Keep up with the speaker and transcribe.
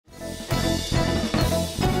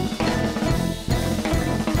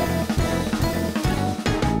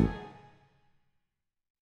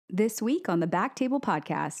This week on the BackTable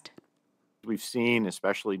podcast. We've seen,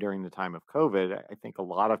 especially during the time of COVID, I think a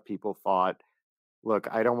lot of people thought, look,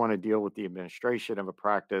 I don't want to deal with the administration of a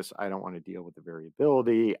practice. I don't want to deal with the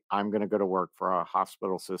variability. I'm going to go to work for a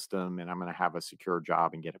hospital system and I'm going to have a secure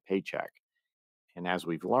job and get a paycheck. And as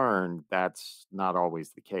we've learned, that's not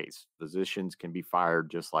always the case. Physicians can be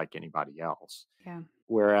fired just like anybody else. Yeah.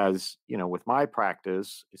 Whereas, with my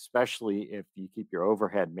practice, especially if you keep your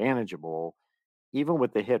overhead manageable, even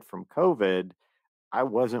with the hit from COVID, I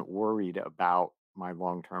wasn't worried about my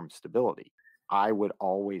long-term stability. I would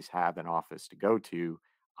always have an office to go to.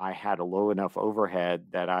 I had a low enough overhead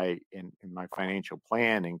that in my financial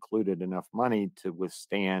plan, included enough money to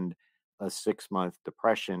withstand a 6-month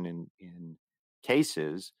depression in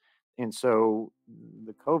cases. And so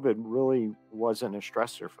the COVID really wasn't a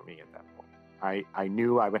stressor for me at that point. I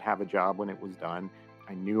knew I would have a job when it was done.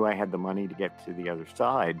 I knew I had the money to get to the other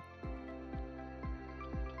side.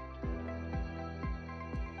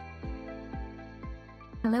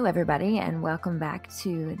 Hello, everybody, and welcome back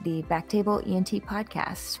to the BackTable ENT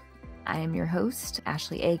podcast. I am your host,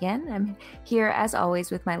 Ashley Agan. I'm here, as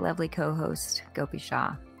always, with my lovely co-host, Gopi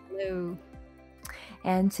Shah. Hello.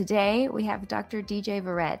 And today we have Dr. DJ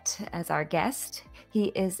Verret as our guest. He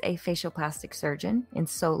is a facial plastic surgeon in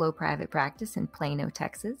solo private practice in Plano,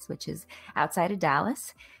 Texas, which is outside of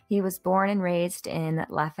Dallas. He was born and raised in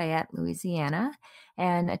Lafayette, Louisiana,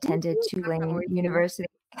 and attended Tulane University.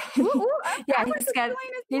 Yeah,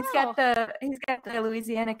 he's got the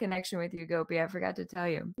Louisiana connection with you, Gopi. I forgot to tell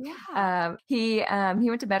you. Yeah. He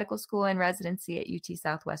went to medical school and residency at UT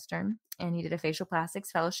Southwestern, and he did a facial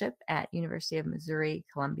plastics fellowship at University of Missouri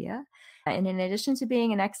Columbia. And in addition to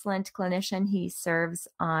being an excellent clinician, he serves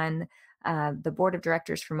on the board of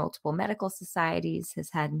directors for multiple medical societies, has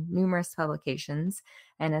had numerous publications,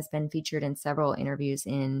 and has been featured in several interviews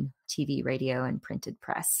in TV, radio, and printed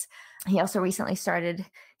press. He also recently started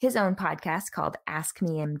his own podcast called Ask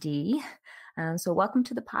Me MD. So welcome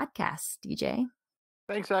to the podcast, DJ.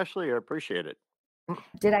 Thanks, Ashley. I appreciate it.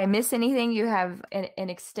 Did I miss anything? You have an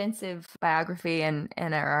extensive biography and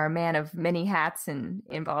are a man of many hats and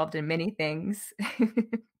involved in many things.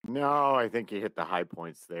 No, I think you hit the high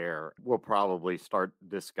points there. We'll probably start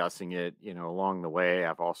discussing it, along the way.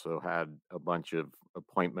 I've also had a bunch of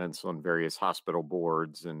appointments on various hospital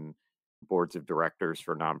boards and boards of directors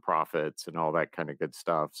for nonprofits and all that kind of good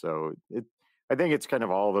stuff. So I think it's kind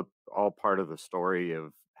of all part of the story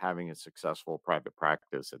of having a successful private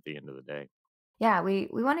practice at the end of the day. Yeah, we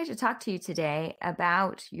wanted to talk to you today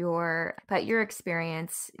about your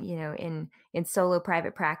experience, in solo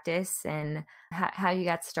private practice and how you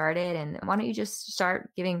got started. And why don't you just start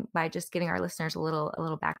giving our listeners a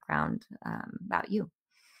little background about you?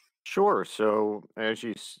 Sure. So as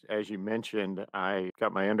you mentioned, I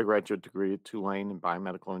got my undergraduate degree at Tulane in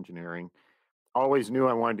biomedical engineering. Always knew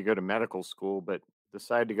I wanted to go to medical school, but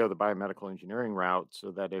decided to go the biomedical engineering route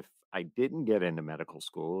so that if I didn't get into medical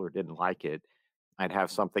school or didn't like it, I'd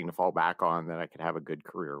have something to fall back on that I could have a good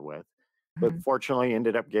career with. But fortunately,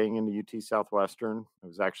 ended up getting into UT Southwestern. I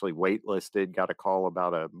was actually waitlisted, got a call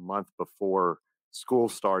about a month before school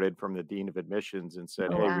started from the dean of admissions and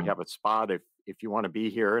said, "Hey, we have a spot if you want to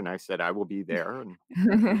be here." And I said, "I will be there." And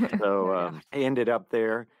so I ended up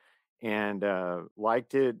there and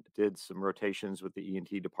liked it, did some rotations with the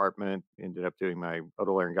ENT department, ended up doing my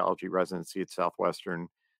otolaryngology residency at Southwestern.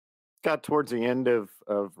 Got towards the end of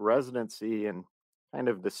residency and kind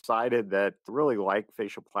of decided that I really like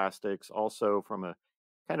facial plastics. Also, from a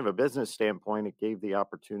kind of a business standpoint, it gave the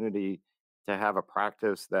opportunity to have a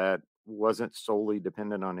practice that wasn't solely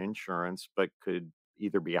dependent on insurance, but could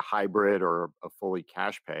either be a hybrid or a fully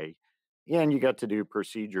cash pay. And you got to do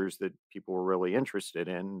procedures that people were really interested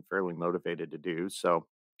in, fairly motivated to do. So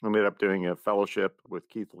I ended up doing a fellowship with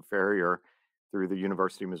Keith LaFerrier through the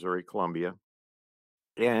University of Missouri Columbia.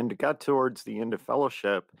 And got towards the end of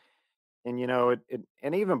fellowship. And,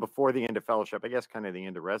 and even before the end of fellowship, I guess kind of the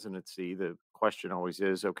end of residency, the question always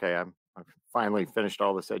is, okay, I've finally finished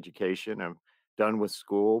all this education. I'm done with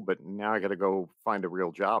school, but now I got to go find a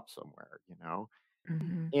real job somewhere,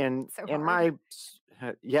 And, So and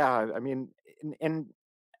hard. I mean, and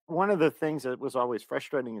one of the things that was always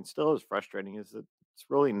frustrating and still is frustrating is that it's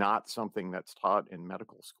really not something that's taught in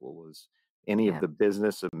medical school is any of the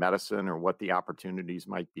business of medicine or what the opportunities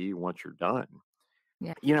might be once you're done.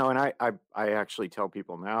 Yeah. And I actually tell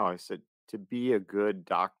people now, I said, to be a good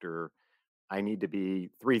doctor, I need to be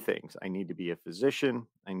 3 things. I need to be a physician,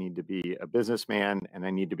 I need to be a businessman, and I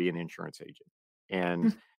need to be an insurance agent.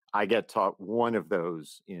 And I get taught one of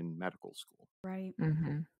those in medical school. Right.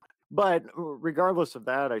 Mm-hmm. But regardless of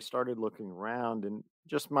that, I started looking around, and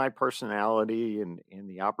just my personality and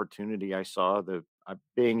the opportunity I saw.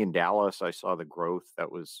 Being in Dallas, I saw the growth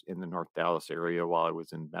that was in the North Dallas area while I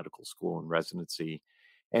was in medical school and residency.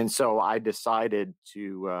 And so I decided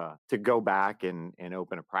to go back and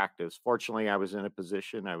open a practice. Fortunately, I was in a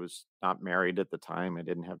position. I was not married at the time. I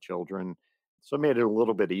didn't have children, so it made it a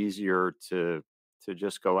little bit easier to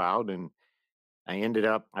just go out. And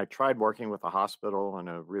I tried working with a hospital on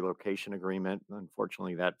a relocation agreement.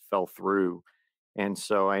 Unfortunately, that fell through. And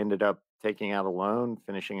so I ended up taking out a loan,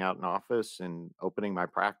 finishing out an office, and opening my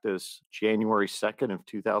practice January 2nd of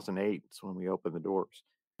 2008. It's when we opened the doors.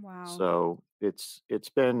 Wow. So it's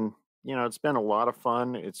been, it's been a lot of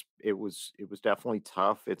fun. It was definitely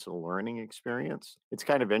tough. It's a learning experience. It's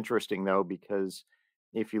kind of interesting though, because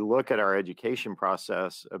if you look at our education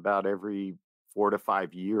process, about every 4 to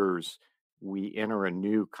 5 years, we enter a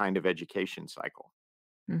new kind of education cycle.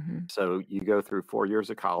 Hmm. So you go through 4 years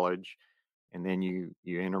of college, and then you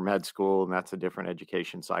enter med school, and that's a different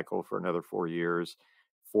education cycle for another 4 years.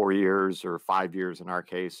 4 years or 5 years in our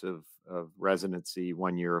case of residency,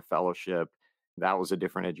 1 year of fellowship. That was a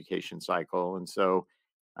different education cycle. And so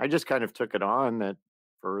I just kind of took it on that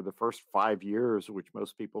for the first 5 years, which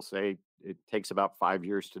most people say it takes about 5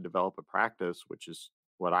 years to develop a practice, which is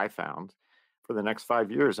what I found. For the next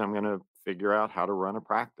 5 years, I'm going to figure out how to run a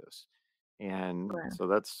practice. And Wow. so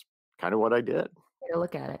that's kind of what I did. Way to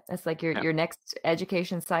look at it. That's like Yeah. your next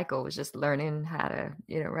education cycle was just learning how to,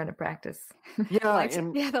 run a practice. Yeah. Life,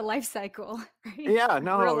 And yeah, the life cycle, right? yeah, Real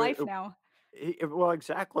no, life now. well,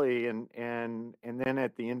 exactly. And then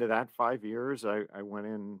at the end of that 5 years, I went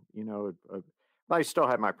in, I still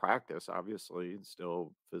had my practice, obviously,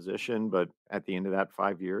 still physician, but at the end of that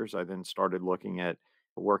 5 years, I then started looking at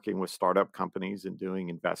working with startup companies and doing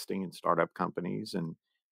investing in startup companies.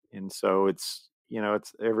 And so it's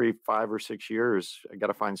every 5 or 6 years, I got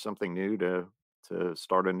to find something new to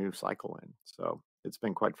start a new cycle in. So it's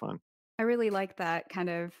been quite fun. I really like that kind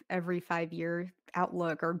of every 5-year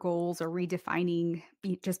outlook or goals or redefining,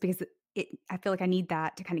 just because I feel like I need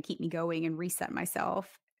that to kind of keep me going and reset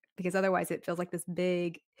myself, because otherwise it feels like this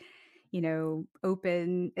big,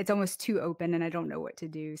 open, it's almost too open and I don't know what to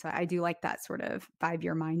do. So I do like that sort of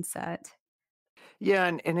 5-year mindset. Yeah,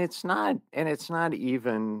 and it's not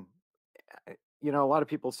even a lot of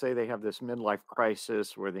people say they have this midlife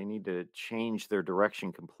crisis where they need to change their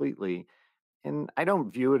direction completely. And I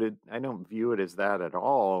don't view it as that at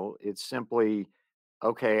all. It's simply,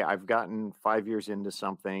 okay, I've gotten 5 years into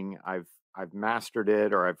something, I've mastered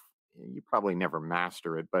it, or you probably never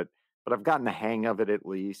master it, but I've gotten the hang of it at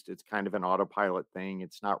least. It's kind of an autopilot thing.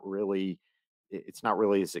 It's not really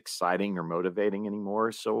as exciting or motivating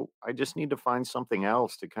anymore. So I just need to find something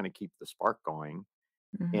else to kind of keep the spark going.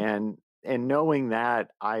 Hmm. And knowing that,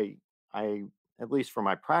 I at least for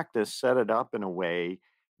my practice, set it up in a way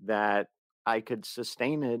that I could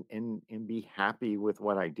sustain it and be happy with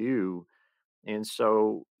what I do. And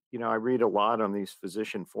so, I read a lot on these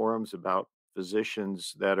physician forums about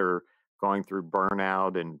physicians that are going through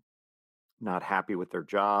burnout and not happy with their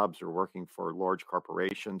jobs, or working for large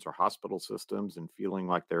corporations or hospital systems and feeling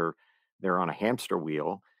like they're on a hamster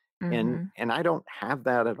wheel. and Hmm. and I don't have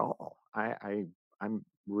that at all. I'm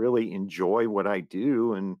really enjoy what I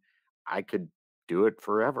do, and I could do it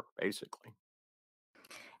forever, basically.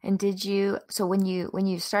 And so when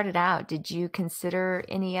you started out, did you consider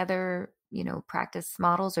any other, practice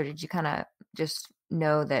models, or did you kind of just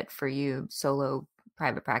know that for you, solo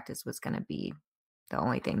private practice was going to be the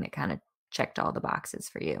only thing that kind of checked all the boxes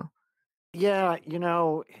for you? Yeah,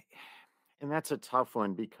 and that's a tough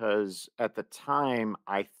one, because at the time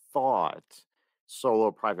I thought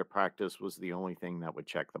solo private practice was the only thing that would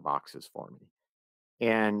check the boxes for me.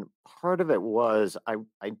 And part of it was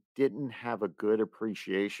I didn't have a good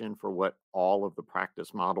appreciation for what all of the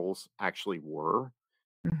practice models actually were.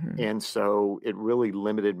 Hmm. And so it really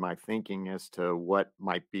limited my thinking as to what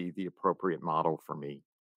might be the appropriate model for me.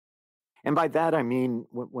 And by that, I mean,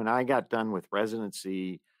 when I got done with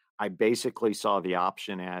residency, I basically saw the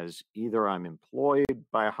option as either I'm employed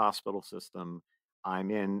by a hospital system,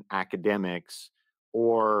 I'm in academics,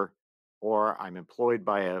 or I'm employed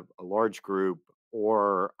by a large group,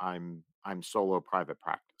 or I'm solo private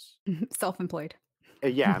practice. Self-employed.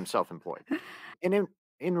 Yeah, I'm self-employed. And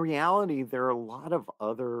in reality, there are a lot of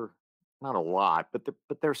other, not a lot,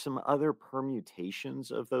 but there's some other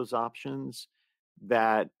permutations of those options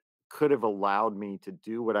that could have allowed me to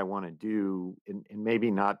do what I want to do, and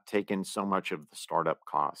maybe not taken so much of the startup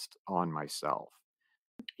cost on myself.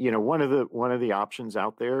 One of the options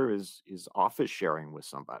out there is office sharing with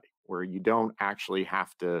somebody, where you don't actually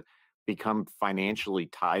have to become financially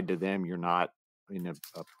tied to them. You're not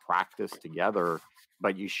a practice together,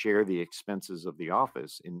 but you share the expenses of the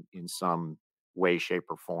office in some way, shape,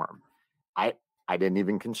 or form. I didn't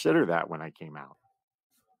even consider that when I came out.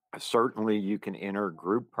 Certainly, you can enter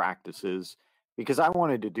group practices because I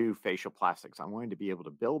wanted to do facial plastics. I wanted to be able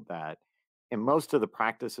to build that. And most of the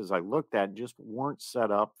practices I looked at just weren't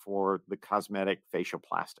set up for the cosmetic facial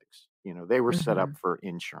plastics. They were set up Hmm. for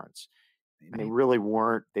insurance. And they Right. really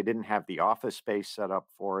weren't, they didn't have the office space set up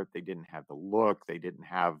for it. They didn't have the look. They didn't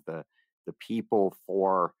have the people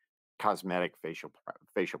for cosmetic facial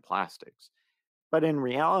plastics. But in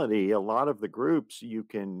reality, a lot of the groups you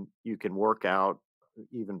can work out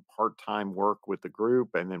even part-time work with the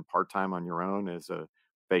group and then part-time on your own as a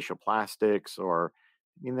facial plastics or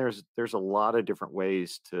there's a lot of different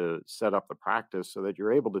ways to set up the practice so that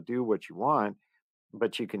you're able to do what you want,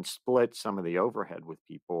 but you can split some of the overhead with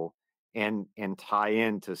people and tie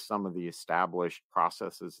into some of the established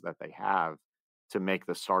processes that they have to make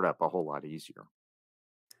the startup a whole lot easier.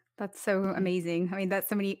 That's so amazing. I mean, that's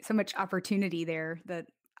so much opportunity there that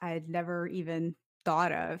I had never even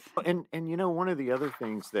thought of. And one of the other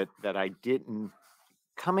things that I didn't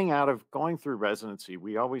coming out of going through residency,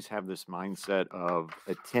 we always have this mindset of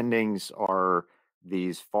attendings are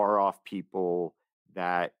these far off people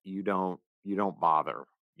that you don't bother.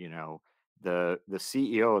 You know, the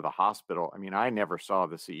CEO of the hospital. I mean, I never saw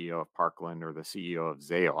the CEO of Parkland or the CEO of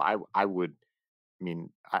Zale. I would. I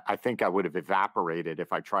mean, I think I would have evaporated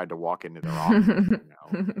if I tried to walk into their office. You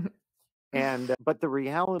know, and but the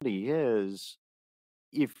reality is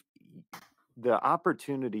if the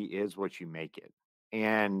opportunity is what you make it.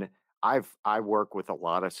 And I work with a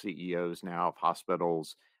lot of CEOs now of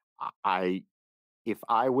hospitals. I if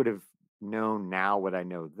I would have known now what I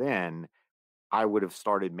know then, I would have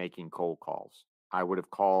started making cold calls. I would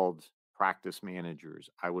have called practice managers.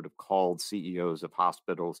 I would have called CEOs of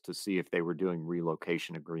hospitals to see if they were doing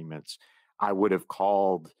relocation agreements. I would have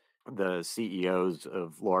called the CEOs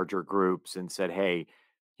of larger groups and said, "Hey,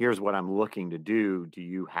 here's what I'm looking to do. Do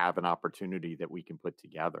you have an opportunity that we can put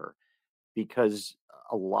together?" Because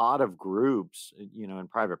a lot of groups, in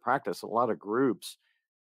private practice, a lot of groups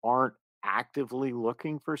aren't actively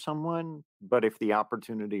looking for someone, but if the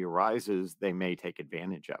opportunity arises, they may take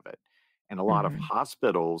advantage of it. And a lot of Hmm.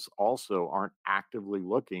 hospitals also aren't actively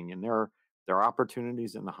looking, and there are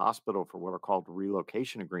opportunities in the hospital for what are called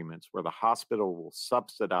relocation agreements, where the hospital will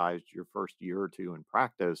subsidize your first year or two in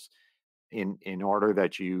practice in order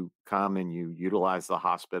that you come and you utilize the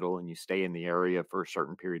hospital and you stay in the area for a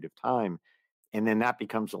certain period of time, and then that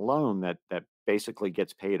becomes a loan that basically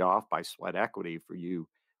gets paid off by sweat equity for you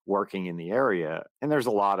working in the area. And there's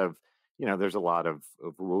a lot of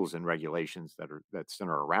rules and regulations that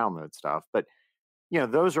center around that stuff. But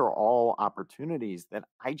those are all opportunities that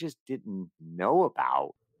I just didn't know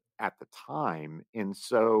about at the time. And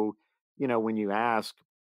so, when you ask,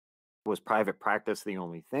 was private practice the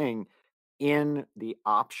only thing? In the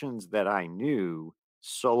options that I knew,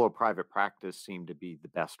 solo private practice seemed to be the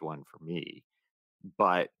best one for me,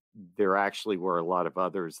 but there actually were a lot of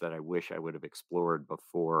others that I wish I would have explored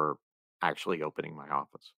before actually opening my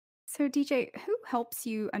office. So, DJ, who helps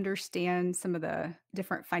you understand some of the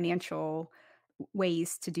different financial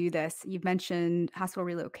ways to do this? You've mentioned hospital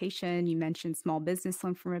relocation, you mentioned small business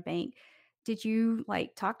loan from a bank. Did you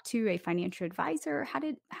like talk to a financial advisor? How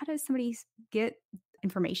does somebody get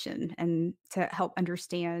information and to help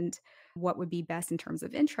understand what would be best in terms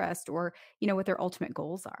of interest or, what their ultimate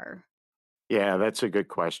goals are? Yeah, that's a good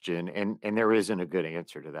question, and there isn't a good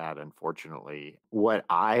answer to that, unfortunately.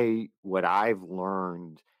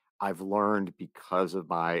 I've learned because of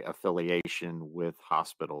my affiliation with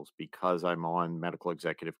hospitals, because I'm on medical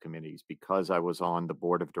executive committees, because I was on the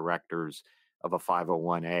board of directors of a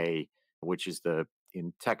 501A, which is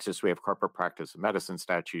in Texas, we have corporate practice of medicine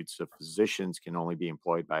statutes, so physicians can only be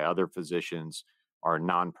employed by other physicians or a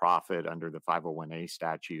nonprofit under the 501A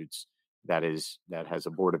statutes that has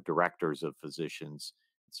a board of directors of physicians.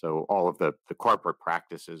 So all of the corporate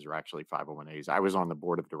practices are actually 501As. I was on the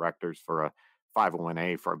board of directors for a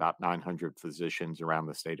 501A for about 900 physicians around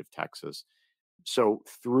the state of Texas. So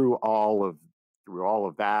through all of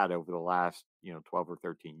that over the last 12 or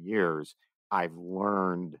 13 years, I've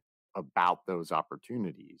learned about those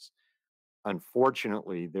opportunities.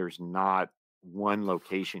 Unfortunately, there's not one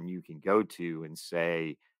location you can go to and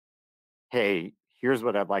say, "Hey, here's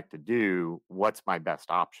what I'd like to do. What's my best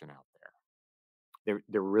option out there?"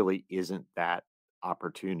 There really isn't that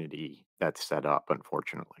opportunity that's set up,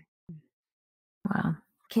 unfortunately. Wow.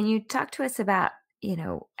 Can you talk to us about,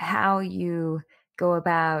 how you go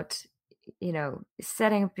about,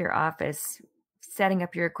 setting up your office, setting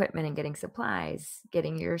up your equipment and getting supplies,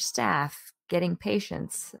 getting your staff, getting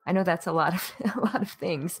patients. I know that's a lot of a lot of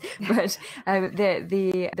things, but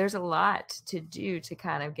there's a lot to do to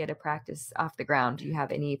kind of get a practice off the ground. Do you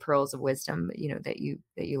have any pearls of wisdom, that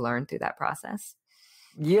you learned through that process?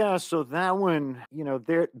 Yeah, so that one,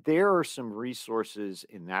 there are some resources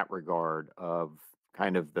in that regard of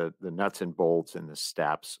kind of the nuts and bolts and the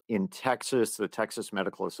steps. In Texas, the Texas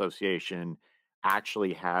Medical Association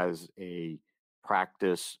actually has a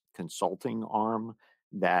practice consulting arm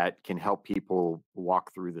that can help people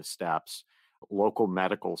walk through the steps. Local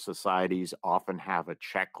medical societies often have a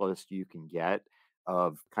checklist you can get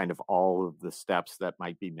of kind of all of the steps that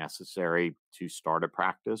might be necessary to start a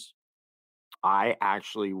practice. I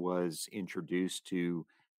actually was introduced to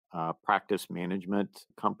a practice management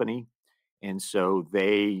company. And so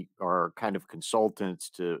they are kind of consultants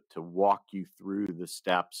to walk you through the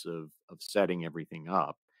steps of setting everything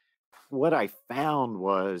up. What I found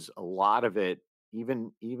was a lot of it,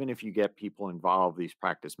 even if you get people involved, these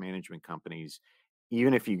practice management companies,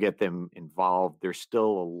 even if you get them involved, there's still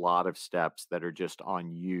a lot of steps that are just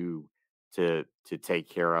on you to take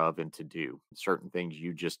care of and to do. Certain things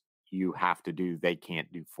you have to do, they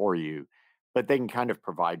can't do for you, but they can kind of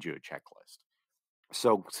provide you a checklist.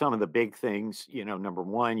 So some of the big things, number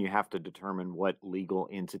one, you have to determine what legal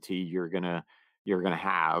entity you're gonna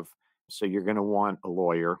have. So you're gonna want a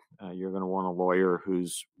lawyer. You're gonna want a lawyer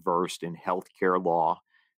who's versed in healthcare law.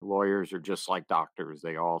 Lawyers are just like doctors;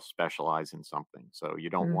 they all specialize in something. So you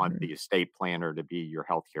don't want Mhm. the estate planner to be your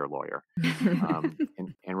healthcare lawyer.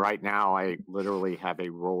 And right now, I literally have a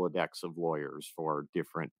Rolodex of lawyers for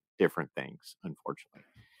different things, unfortunately.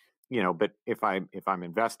 But if I'm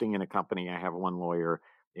investing in a company, I have one lawyer.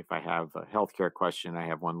 If I have a healthcare question, I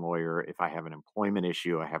have one lawyer. If I have an employment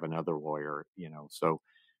issue, I have another lawyer. So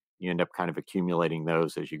you end up kind of accumulating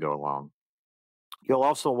those as you go along. You'll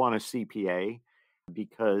also want a CPA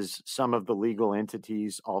because some of the legal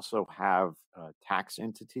entities also have a tax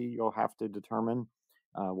entity you'll have to determine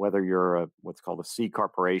whether you're what's called a C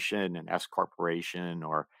corporation, an S corporation,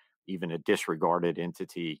 or even a disregarded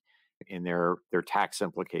entity, and there are tax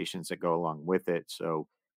implications that go along with it. So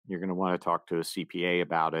you're going to want to talk to a CPA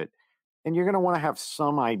about it. And you're going to want to have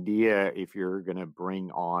some idea if you're going to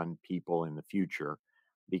bring on people in the future,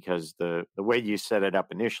 because the way you set it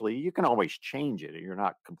up initially, you can always change it. You're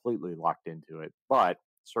not completely locked into it, but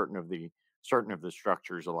certain of the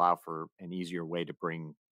structures allow for an easier way to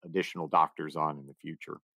bring additional doctors on in the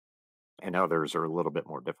future, and others are a little bit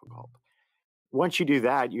more difficult. Once you do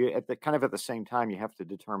that, you at the same time you have to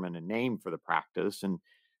determine a name for the practice. And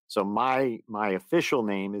so my official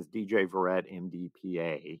name is DJ Verret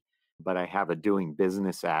MDPA, but I have a doing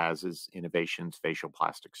business as is Innovations Facial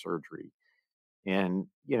Plastic Surgery. And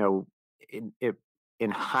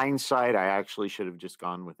in hindsight, I actually should have just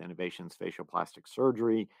gone with Innovations Facial Plastic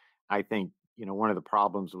Surgery. I think one of the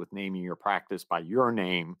problems with naming your practice by your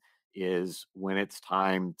name is when it's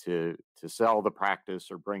time to sell the practice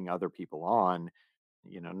or bring other people on.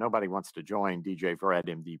 Nobody wants to join DJ Verret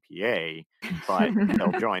MDPA, but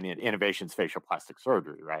they'll join in Innovations Facial Plastic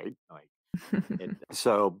Surgery, right?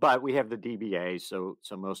 But we have the DBA, so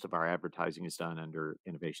most of our advertising is done under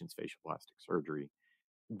Innovations Facial Plastic Surgery.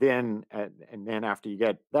 Then after you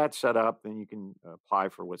get that set up, then you can apply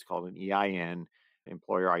for what's called an EIN,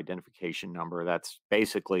 employer identification number. That's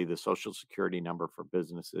basically the social security number for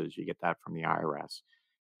businesses. You get that from the IRS.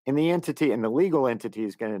 And the legal entity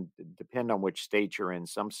is going to depend on which state you're in.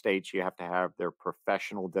 Some states you have to have their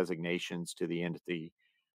professional designations to the entity.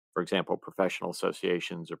 For example, professional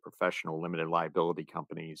associations or professional limited liability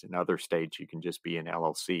companies. In other states, you can just be an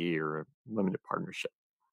LLC or a limited partnership.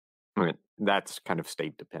 That's kind of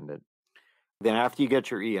state dependent. Then after you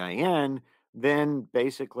get your EIN, then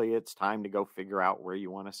basically it's time to go figure out where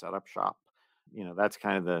you want to set up shop. That's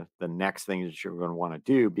kind of the next thing that you're going to want to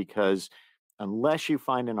do, because unless you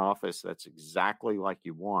find an office that's exactly like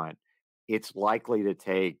you want, it's likely to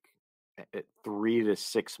take 3 to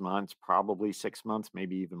 6 months, probably 6 months,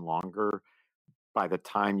 maybe even longer, by the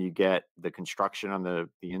time you get the construction on the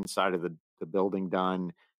inside of the building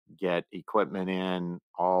done, get equipment in,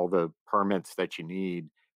 all the permits that you need.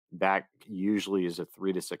 That usually is a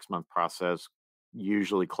 3 to 6 month process,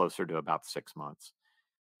 usually closer to about 6 months.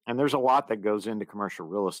 And there's a lot that goes into commercial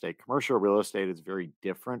real estate. Commercial real estate is very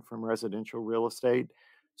different from residential real estate.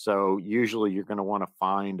 So usually you're going to want to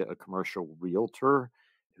find a commercial realtor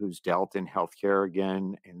who's dealt in healthcare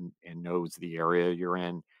again and knows the area you're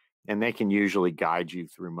in. And they can usually guide you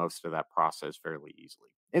through most of that process fairly easily.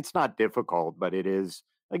 It's not difficult, but it is,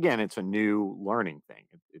 again, it's a new learning thing.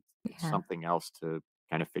 It's Yeah. something else to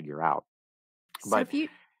kind of figure out. So But if you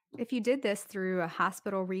If you did this through a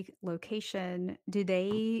hospital relocation, do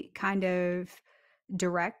they kind of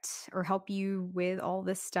direct or help you with all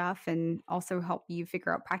this stuff and also help you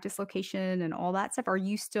figure out practice location and all that stuff? Are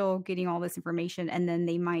you still getting all this information and then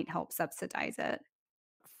they might help subsidize it?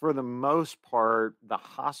 For the most part, the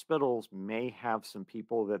hospitals may have some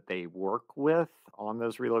people that they work with on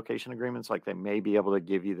those relocation agreements. Like they may be able to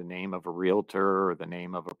give you the name of a realtor or the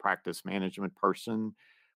name of a practice management person.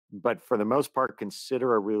 But for the most part,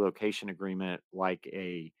 consider a relocation agreement like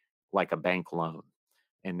a bank loan,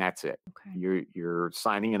 and that's it. Okay. You're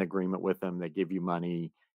signing an agreement with them. They give you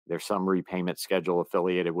money. There's some repayment schedule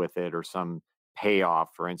affiliated with it, or some payoff.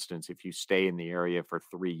 For instance, if you stay in the area for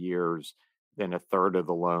 3 years, then a third of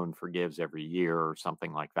the loan forgives every year, or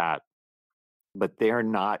something like that. But they're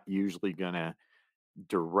not usually going to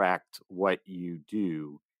direct what you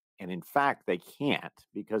do. And in fact, they can't,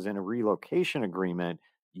 because in a relocation agreement,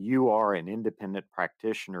 you are an independent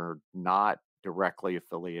practitioner, not directly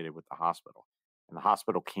affiliated with the hospital. And the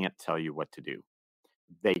hospital can't tell you what to do.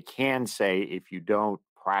 They can say, if you don't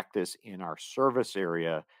practice in our service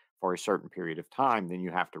area for a certain period of time, then you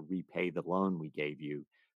have to repay the loan we gave you.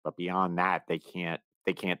 But beyond that, they can't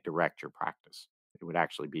direct your practice. It would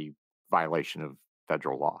actually be violation of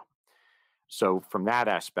federal law. So from that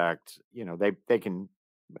aspect, they can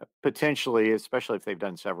potentially, especially if they've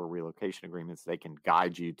done several relocation agreements, they can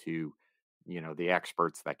guide you to, the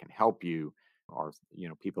experts that can help you, or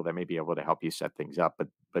people that may be able to help you set things up.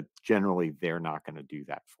 But generally, they're not going to do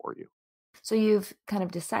that for you. So you've kind of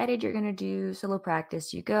decided you're going to do solo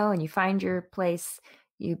practice. You go and you find your place,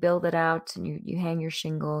 you build it out, and you hang your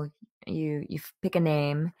shingle. You pick a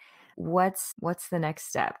name. What's the next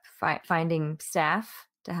step? Finding staff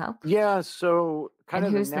to help, Yeah. So kind and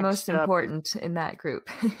of the who's the next most step. important in that group?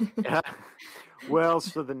 Well,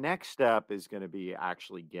 so the next step is going to be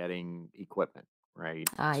actually getting equipment, right?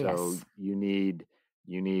 Ah, So yes. you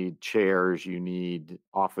need chairs, you need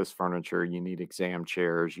office furniture, you need exam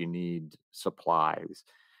chairs, you need supplies.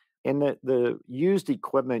 And the used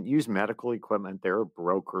medical equipment, there are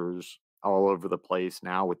brokers all over the place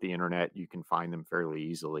now. With the internet, you can find them fairly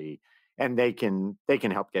easily, and they can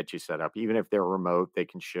help get you set up. Even if they're remote, they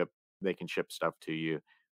can ship stuff to you.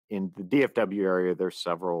 In the DFW area, there's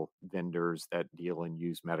several vendors that deal in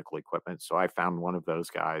used medical equipment. So I found one of those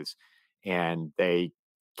guys, and they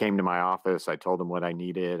came to my office. I told them what I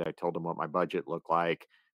needed. I told them what my budget looked like,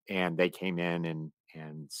 and they came in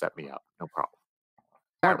and set me up. No problem.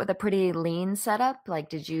 Start with a pretty lean setup? Like,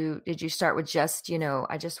 did you start with just,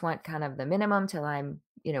 I just want kind of the minimum till I'm,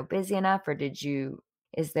 busy enough, or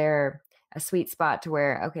is there a sweet spot to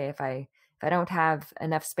where, okay, if I don't have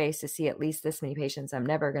enough space to see at least this many patients, I'm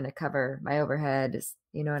never going to cover my overhead.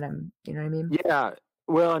 You know what I mean? Yeah.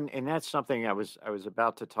 Well, and that's something I was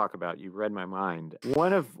about to talk about. You read my mind.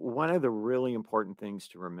 One of the really important things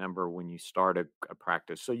to remember when you start a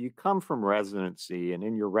practice. So you come from residency, and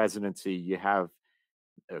in your residency, you have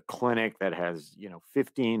a clinic that has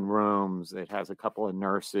 15 rooms. It has a couple of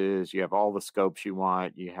nurses. You have all the scopes you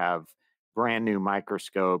want. You have brand new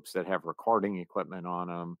microscopes that have recording equipment on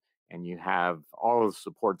them, and you have all the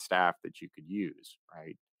support staff that you could use,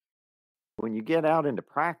 right? When you get out into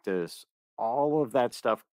practice, all of that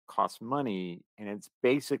stuff costs money, and it's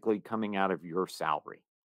basically coming out of your salary.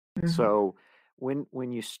 Hmm. So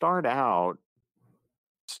when you start out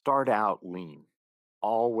lean.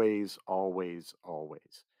 Always, always,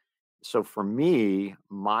 always. So for me,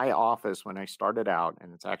 my office when I started out,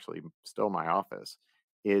 and it's actually still my office,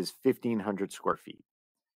 is 1,500 square feet.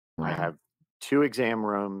 I Wow. have two exam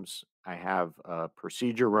rooms. I have a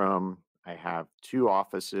procedure room. I have two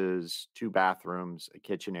offices, two bathrooms, a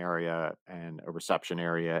kitchen area, and a reception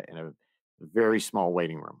area, and a very small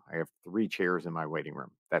waiting room. I have three chairs in my waiting room.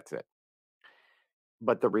 That's it.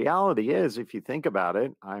 But the reality is, if you think about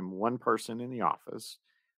it, I'm one person in the office.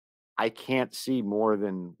 I can't see more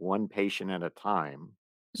than one patient at a time.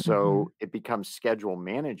 Hmm. So it becomes schedule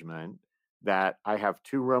management that I have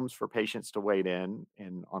two rooms for patients to wait in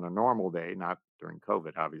on a normal day, not during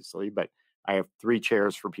COVID, obviously, but I have three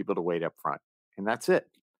chairs for people to wait up front. And that's it.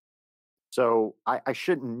 So I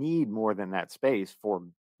shouldn't need more than that space for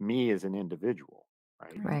me as an individual,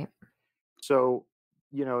 right? Right. Right. So,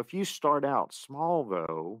 if you start out small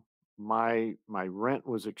though, my rent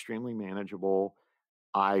was extremely manageable.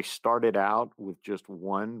 I started out with just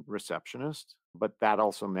one receptionist, but that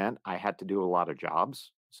also meant I had to do a lot of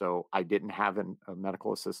jobs. So I didn't have a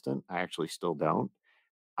medical assistant. I actually still don't.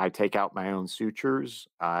 I take out my own sutures.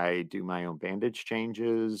 I do my own bandage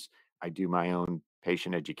changes. I do my own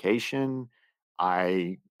patient education.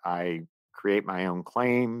 I create my own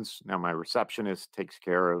claims. Now my receptionist takes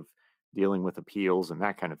care of dealing with appeals and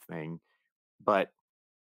that kind of thing. But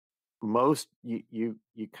most you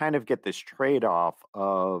kind of get this trade-off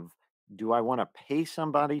of, do I want to pay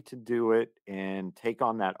somebody to do it and take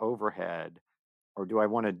on that overhead, or do I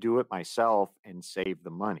want to do it myself and save the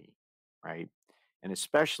money, right? And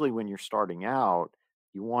especially when you're starting out,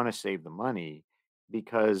 you want to save the money,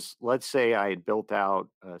 because let's say I had built out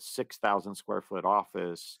a 6,000 square foot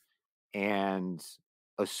office, and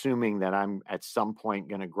assuming that I'm at some point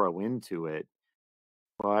going to grow into it.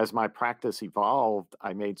 Well, as my practice evolved,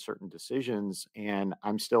 I made certain decisions, and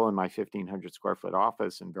I'm still in my 1,500 square foot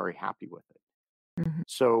office and very happy with it. Mhm.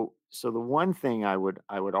 So the one thing I would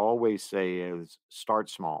always say is, start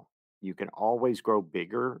small. You can always grow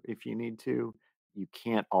bigger if you need to. You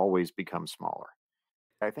can't always become smaller.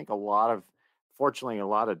 I think fortunately, a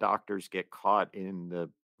lot of doctors get caught in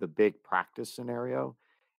the big practice scenario,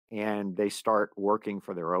 and they start working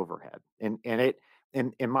for their overhead. And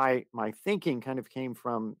my thinking kind of came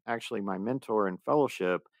from actually my mentor in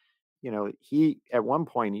fellowship. He at one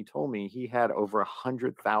point he told me he had over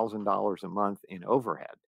 $100,000 a month in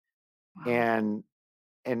overhead. Wow.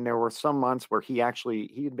 And there were some months where he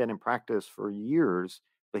had been in practice for years,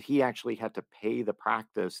 but he actually had to pay the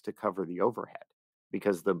practice to cover the overhead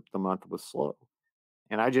because the month was slow.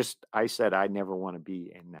 And I said I never want to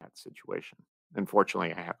be in that situation.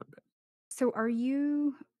 Unfortunately, I haven't been. So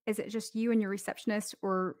is it just you and your receptionist,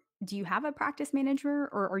 or do you have a practice manager,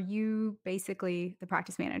 or are you basically the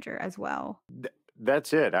practice manager as well?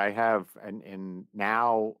 That's it. I have, and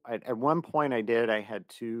now at one point I had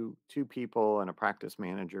two people and a practice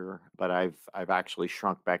manager, but I've actually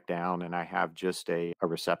shrunk back down, and I have just a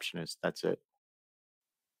receptionist. That's it.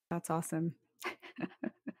 That's awesome.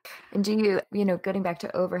 And do you, getting back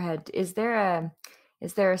to overhead, is there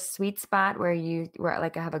a sweet spot where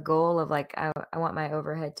like I have a goal of like I want my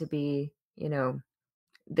overhead to be,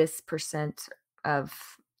 this percent of,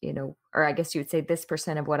 or I guess you would say this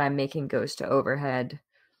percent of what I'm making goes to overhead,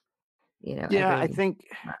 Yeah, I every think,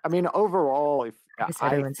 month. I mean, overall, if I guess I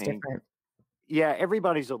everyone's think, different. yeah,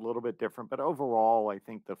 everybody's a little bit different, but overall, I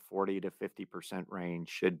think the 40 to 50% range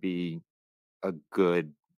should be a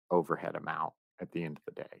good overhead amount at the end of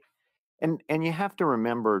the day. And you have to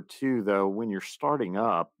remember too, though, when you're starting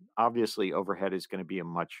up, obviously overhead is going to be a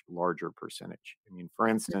much larger percentage. I mean, for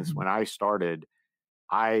instance, Mhm. when I started,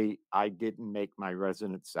 I didn't make my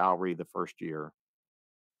resident salary the first year.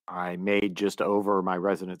 I made just over my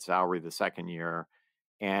resident salary the second year,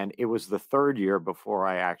 and it was the third year before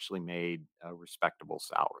I actually made a respectable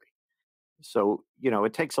salary. So,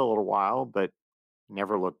 it takes a little while, but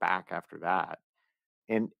never look back after that.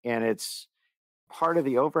 And it's part of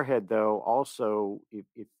the overhead, though, also,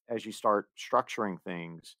 if as you start structuring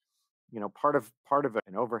things, part of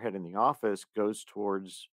an overhead in the office goes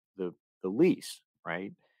towards the lease,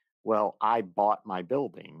 right? Well, I bought my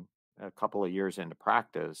building a couple of years into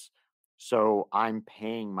practice, so I'm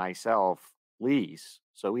paying myself lease.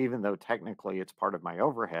 So even though technically it's part of my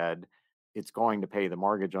overhead, it's going to pay the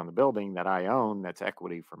mortgage on the building that I own, that's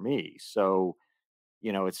equity for me. So,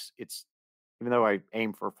 it's even though I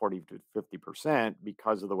aim for 40 to 50%,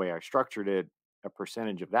 because of the way I structured it, a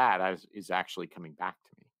percentage of that is actually coming back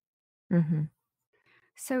to me. Mhm.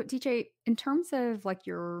 So, DJ, in terms of like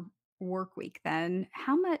your work week, then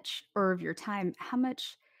how much, or of your time, how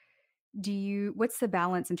much what's the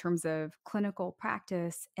balance in terms of clinical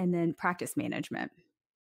practice and then practice management?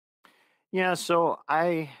 Yeah, so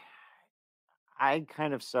I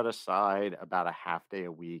kind of set aside about a half day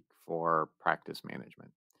a week for practice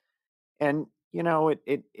management. And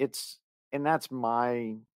it's and that's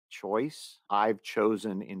my choice. I've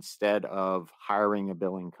chosen, instead of hiring a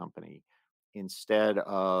billing company, instead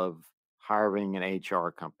of hiring an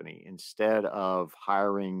HR company, instead of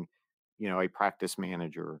hiring, a practice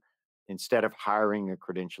manager, instead of hiring a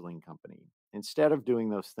credentialing company, instead of doing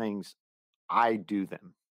those things, I do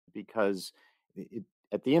them, because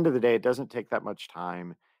at the end of the day, it doesn't take that much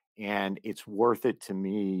time, and it's worth it to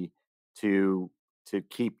me to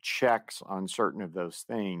keep checks on certain of those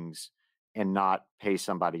things and not pay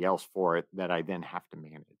somebody else for it that I then have to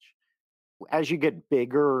manage. As you get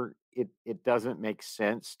bigger, it doesn't make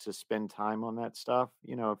sense to spend time on that stuff.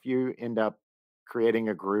 If you end up creating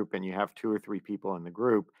a group and you have two or three people in the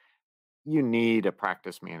group, you need a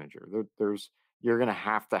practice manager. You're going to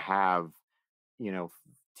have, you know,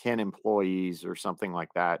 10 employees or something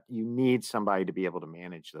like that. You need somebody to be able to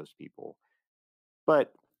manage those people.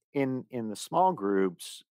 But in the small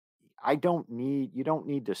groups, you don't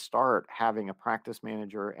need to start having a practice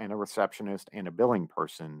manager and a receptionist and a billing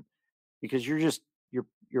person, because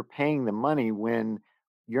you're paying the money when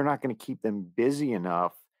you're not going to keep them busy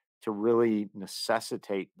enough to really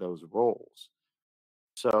necessitate those roles.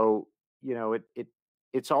 So,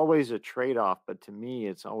 it's always a trade-off, but to me,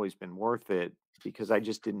 it's always been worth it because I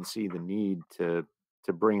just didn't see the need to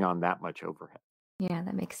bring on that much overhead. Yeah,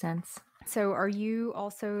 that makes sense. So are you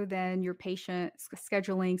also then your patient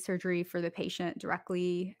scheduling surgery for the patient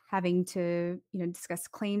directly, having to, discuss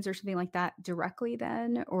claims or something like that directly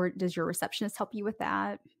then? Or does your receptionist help you with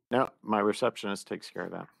that? No, my receptionist takes care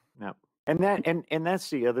of that. No. And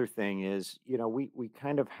that's the other thing is, we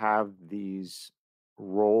kind of have these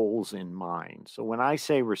roles in mind. So when I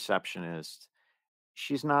say receptionist,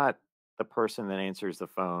 she's not the person that answers the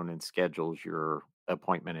phone and schedules your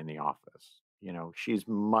appointment in the office. She's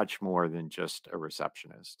much more than just a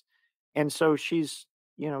receptionist. And so she's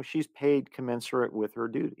paid commensurate with her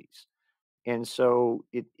duties. And so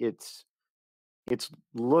it's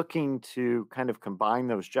looking to kind of combine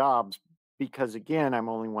those jobs because again, I'm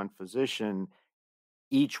only one physician.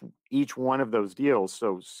 Each each one of those deals,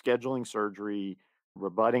 so scheduling surgery,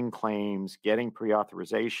 rebutting claims, getting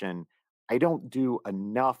pre-authorization, I don't do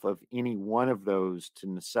enough of any one of those to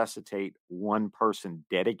necessitate one person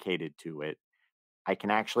dedicated to it. I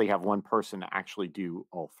can actually have one person actually do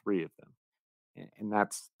all three of them. And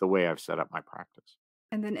that's the way I've set up my practice.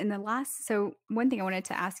 And then in the last so one thing I wanted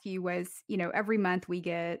to ask you was, every month we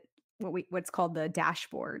get what's called the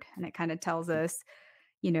dashboard, and it kind of tells us,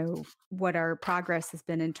 what our progress has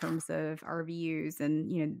been in terms of our views,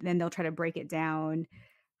 and then they'll try to break it down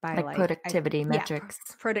by Like like productivity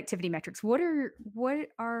metrics. productivity metrics. What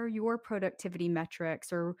are your productivity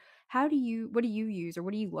metrics, or what do you use, or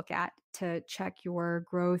what do you look at to check your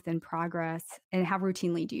growth and progress, and how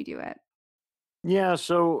routinely do you do it? Yeah,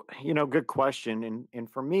 so, good question.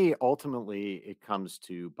 And for me, ultimately it comes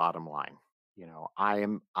to bottom line.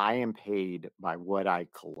 I am paid by what I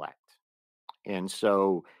collect. And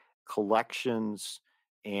so collections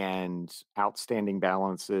and outstanding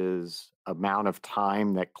balances, amount of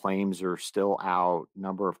time that claims are still out,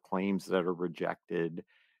 number of claims that are rejected,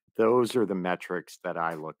 those are the metrics that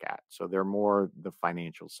I look at. So they're more the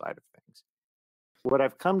financial side of things. What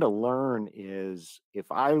I've come to learn is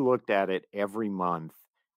if I looked at it every month,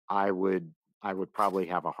 I would I would probably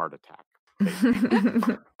have a heart attack,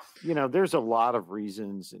 basically. There's a lot of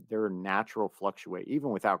reasons. There are natural fluctuate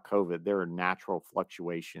even without COVID, there are natural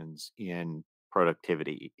fluctuations in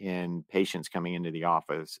productivity, in patients coming into the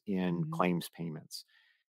office, in Mhm. claims payments.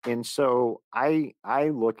 And so I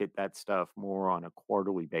look at that stuff more on a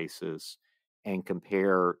quarterly basis and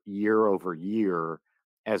compare year over year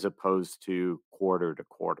as opposed to quarter to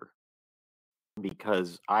quarter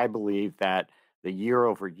because I believe that the year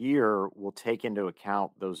over year will take into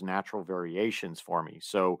account those natural variations for me.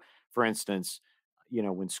 So, for instance,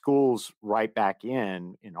 when schools right back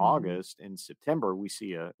in Mhm. August and September, we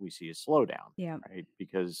see a slowdown, Yeah, right?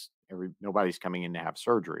 Because nobody's coming in to have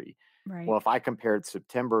surgery. right. Well, if I compared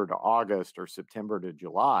September to August or September to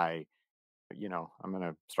July, I'm going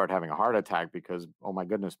to start having a heart attack because, oh my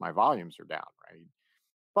goodness, my volumes are down, right?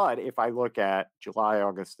 But if I look at July,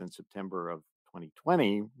 August, and September of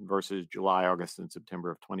 2020 versus July, August, and September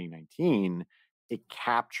of 2019, it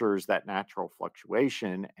captures that natural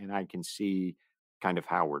fluctuation and I can see kind of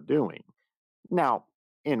how we're doing. Now,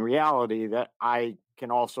 in reality, that I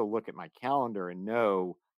can also look at my calendar and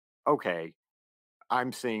know, okay,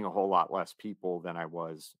 I'm seeing a whole lot less people than I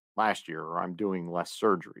was last year, or I'm doing less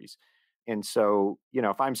surgeries. And so,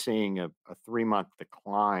 if I'm seeing a 3 month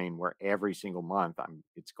decline where every single month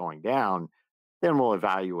it's going down, then we'll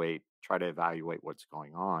try to evaluate what's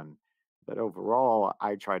going on. But overall,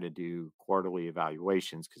 I try to do quarterly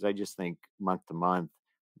evaluations because I just think month to month,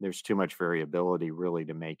 there's too much variability really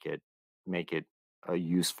to make it a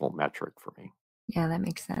useful metric for me. Yeah, that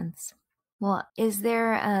makes sense. Well, is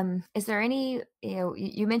there any,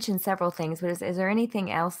 you mentioned several things, but is there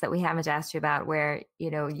anything else that we haven't asked you about where,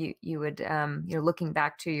 you would, looking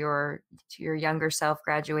back to your younger self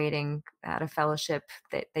graduating out of fellowship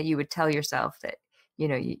that you would tell yourself that,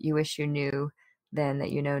 you wish you knew then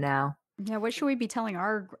that you know now? Yeah, what should we be telling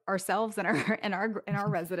ourselves and our and our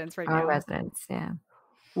residents right Our now? residents, yeah.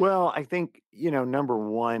 Well, I think, number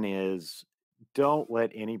one is don't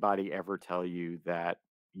let anybody ever tell you that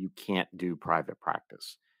you can't do private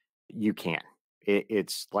practice. You can.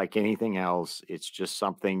 It's like anything else. It's just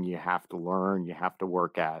something you have to learn, you have to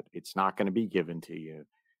work at. It's not going to be given to you,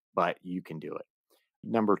 but you can do it.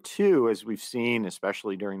 Number two, as we've seen,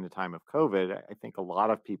 especially during the time of COVID, I think a lot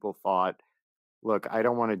of people thought, look, I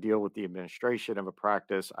don't want to deal with the administration of a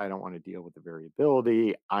practice. I don't want to deal with the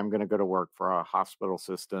variability. I'm going to go to work for a hospital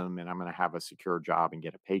system and I'm going to have a secure job and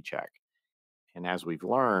get a paycheck. And as we've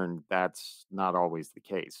learned, that's not always the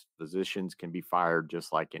case. Physicians can be fired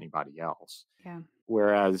just like anybody else. Yeah.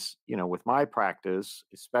 Whereas, with my practice,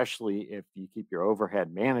 especially if you keep your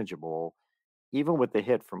overhead manageable, even with the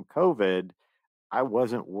hit from COVID, I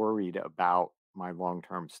wasn't worried about my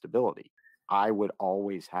long-term stability. I would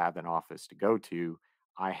always have an office to go to.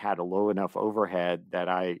 I had a low enough overhead that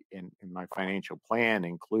in my financial plan,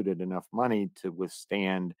 included enough money to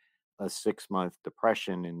withstand a 6-month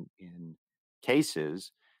depression in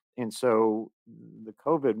cases. And so the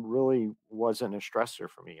COVID really wasn't a stressor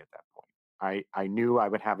for me at that point. I knew I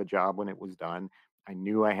would have a job when it was done. I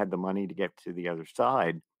knew I had the money to get to the other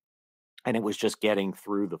side. And it was just getting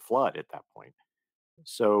through the flood at that point.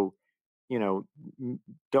 So, you know,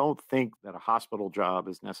 don't think that a hospital job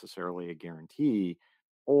is necessarily a guarantee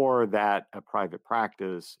or that a private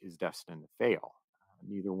practice is destined to fail.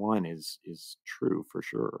 Neither one is true for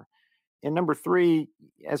sure. And number three,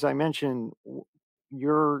 as I mentioned,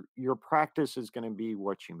 your practice is going to be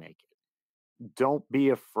what you make it. Don't be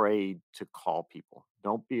afraid to call people.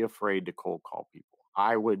 Don't be afraid to cold call people.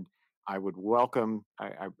 I would welcome,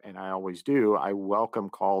 and I always do. I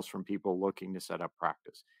welcome calls from people looking to set up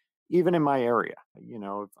practice, even in my area.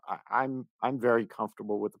 If I'm very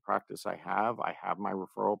comfortable with the practice I have. I have my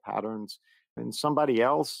referral patterns, and somebody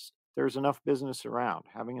else. There's enough business around.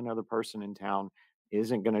 Having another person in town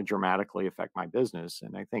isn't going to dramatically affect my business,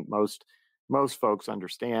 and I think most folks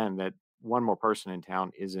understand that one more person in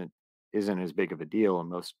town isn't as big of a deal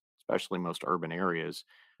in especially most urban areas,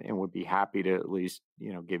 and would be happy to at least,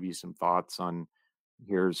 give you some thoughts on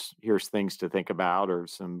here's things to think about or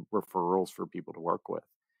some referrals for people to work with.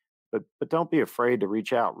 But don't be afraid to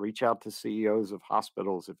reach out to CEOs of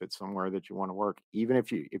hospitals if it's somewhere that you want to work. Even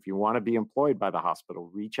if you want to be employed by the hospital,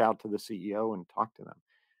 reach out to the CEO and talk to them,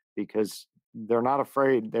 because they're not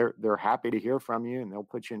afraid. They're happy to hear from you, and they'll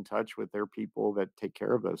put you in touch with their people that take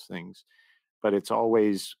care of those things. But it's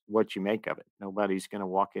always what you make of it. Nobody's going to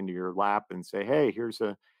walk into your lap and say, "Hey, here's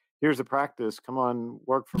a practice. Come on,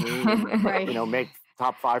 work for me, and Right. make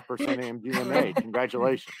top 5% MGMA.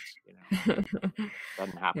 Congratulations."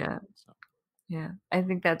 Doesn't happen. Yeah. So. Yeah, I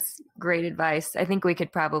think that's great advice. I think we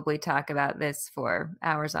could probably talk about this for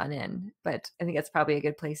hours on end, but I think that's probably a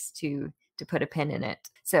good place to put a pin in it.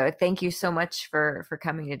 So thank you so much for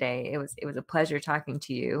coming today. It was a pleasure talking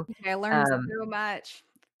to you. I learned so much,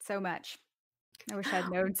 so much. I wish I'd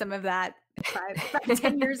known some of that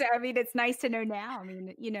 10 years ago. I mean, it's nice to know now. I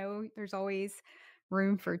mean, there's always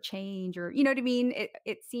room for change, or, you know what I mean?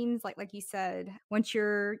 It seems like you said, once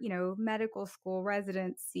you're, medical school,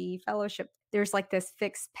 residency, fellowship, there's like this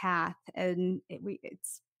fixed path. And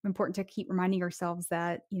it's important to keep reminding ourselves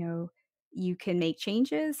that, you can make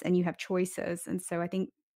changes and you have choices. And so I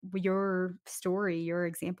think your story, your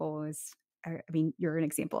example you're an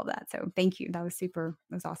example of that. So thank you. That was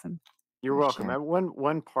awesome. You're For welcome. sure.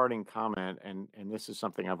 One parting comment, and this is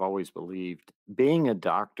something I've always believed: being a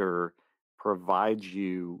doctor provides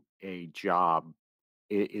you a job.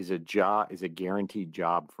 It is a guaranteed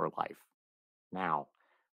job for life. Now,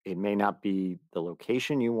 it may not be the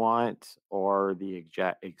location you want or the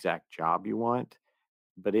exact job you want,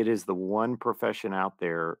 but it is the one profession out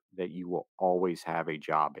there that you will always have a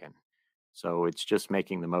job in. So it's just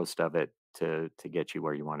making the most of it to get you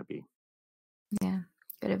where you want to be. Yeah,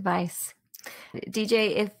 good advice.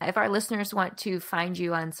 DJ, if our listeners want to find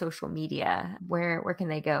you on social media, where can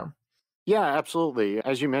they go? Yeah, absolutely.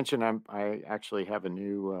 As you mentioned, I actually have a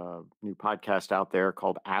new podcast out there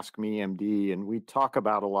called Ask Me MD, and we talk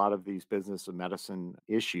about a lot of these business of medicine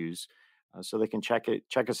issues. So they can check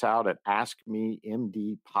us out at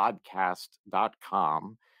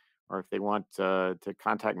askmemdpodcast.com, or if they want to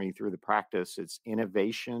contact me through the practice, it's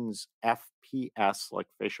innovationsfps, like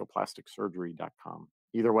facialplasticsurgery.com.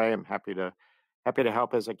 Either way, I'm happy to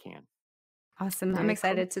help as I can. Awesome. I'm Very cool.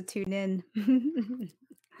 excited to tune in.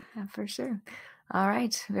 Yeah, for sure. All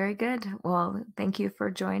right. Very good. Well, thank you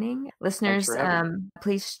for joining. Listeners, for having me.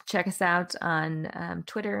 please check us out on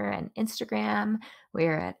Twitter and Instagram.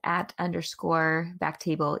 We're at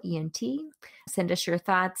 @_BackTable ENT. Send us your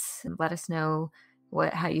thoughts and let us know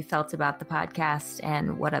how you felt about the podcast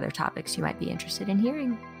and what other topics you might be interested in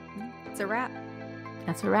hearing. It's a wrap.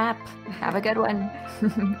 That's a wrap. Have a good one.